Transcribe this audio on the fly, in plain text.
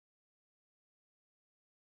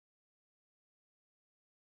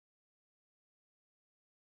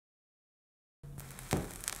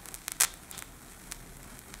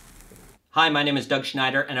Hi, my name is Doug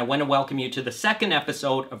Schneider, and I want to welcome you to the second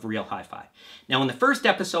episode of Real Hi-Fi. Now, in the first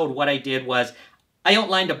episode, what I did was I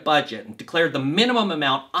outlined a budget and declared the minimum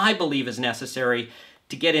amount I believe is necessary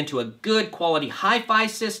to get into a good quality hi-fi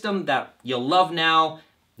system that you'll love now,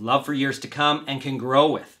 love for years to come, and can grow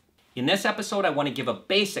with. In this episode, I want to give a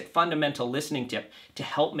basic fundamental listening tip to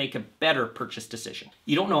help make a better purchase decision.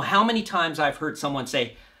 You don't know how many times I've heard someone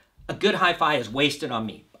say, a good hi-fi is wasted on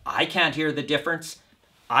me. I can't hear the difference.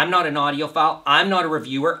 I'm not an audiophile. I'm not a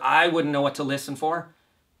reviewer. I wouldn't know what to listen for.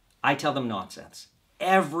 I tell them nonsense.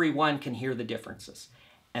 Everyone can hear the differences.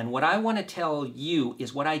 And what I want to tell you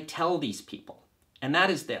is what I tell these people. And that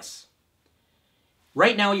is this.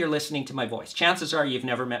 Right now you're listening to my voice. Chances are you've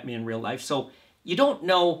never met me in real life, so you don't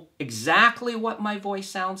know exactly what my voice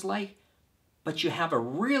sounds like, but you have a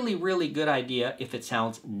really, really good idea if it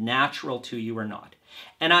sounds natural to you or not.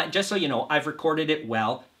 And just so you know, I've recorded it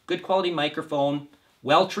well. Good quality microphone,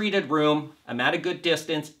 well-treated room. I'm at a good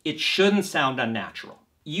distance. It shouldn't sound unnatural.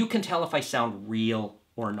 You can tell if I sound real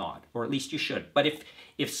or not, or at least you should. But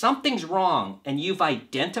if something's wrong and you've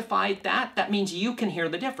identified that, that means you can hear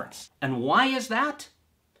the difference. And why is that?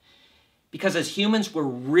 Because as humans, we're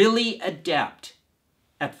really adept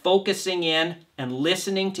at focusing in and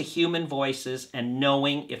listening to human voices and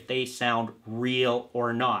knowing if they sound real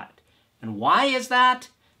or not. And why is that?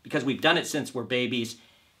 Because we've done it since we're babies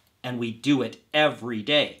and we do it every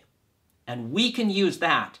day. And we can use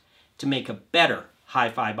that to make a better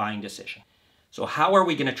hi-fi buying decision. So how are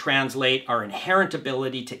we going to translate our inherent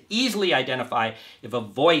ability to easily identify if a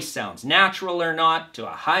voice sounds natural or not to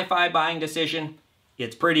a hi-fi buying decision?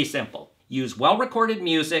 It's pretty simple. Use well-recorded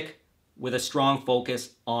music with a strong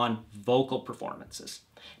focus on vocal performances.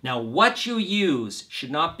 Now, what you use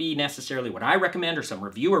should not be necessarily what I recommend or some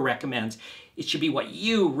reviewer recommends. It should be what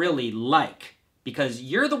you really like, because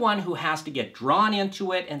you're the one who has to get drawn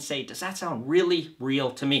into it and say, does that sound really real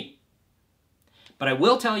to me? But I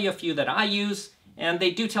will tell you a few that I use, and they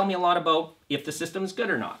do tell me a lot about if the system is good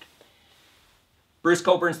or not. Bruce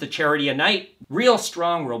Coburn's The Charity of Night, real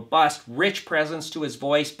strong, robust, rich presence to his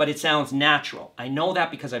voice, but it sounds natural. I know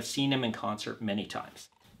that because I've seen him in concert many times.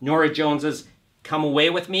 Norah Jones's Come Away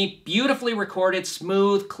With Me, beautifully recorded,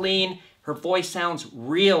 smooth, clean. Her voice sounds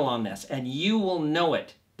real on this, and you will know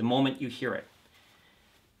it the moment you hear it.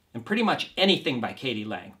 And pretty much anything by Katie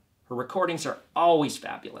Lang. Her recordings are always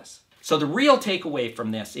fabulous. So the real takeaway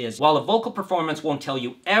from this is, while a vocal performance won't tell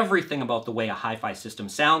you everything about the way a hi-fi system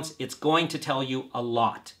sounds, it's going to tell you a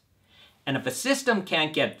lot. And if a system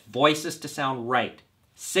can't get voices to sound right,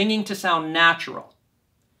 singing to sound natural,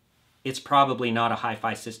 it's probably not a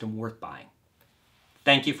hi-fi system worth buying.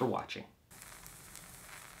 Thank you for watching.